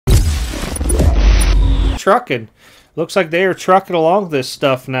trucking. Looks like they are trucking along this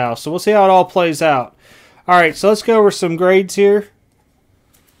stuff now. So we'll see how it all plays out. Alright, so let's go over some grades here.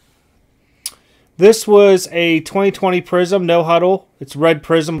 This was a 2020 Prism, no huddle. It's red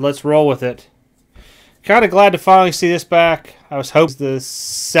Prism. Let's roll with it. Kind of glad to finally see this back. I was hoping the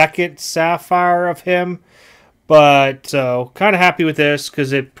second Sapphire of him. But kind of happy with this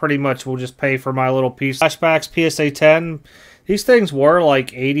because it pretty much will just pay for my little piece. Flashbacks, PSA 10. These things were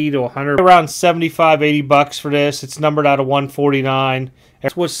like 80 to 100. Around 75, 80 bucks for this. It's numbered out of 149.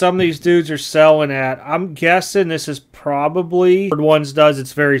 That's what some of these dudes are selling at. I'm guessing this is probably what ones does.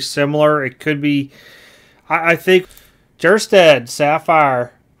 It's very similar. It could be. I think Jerstead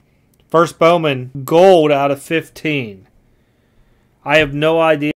Sapphire first Bowman gold out of 15. I have no idea.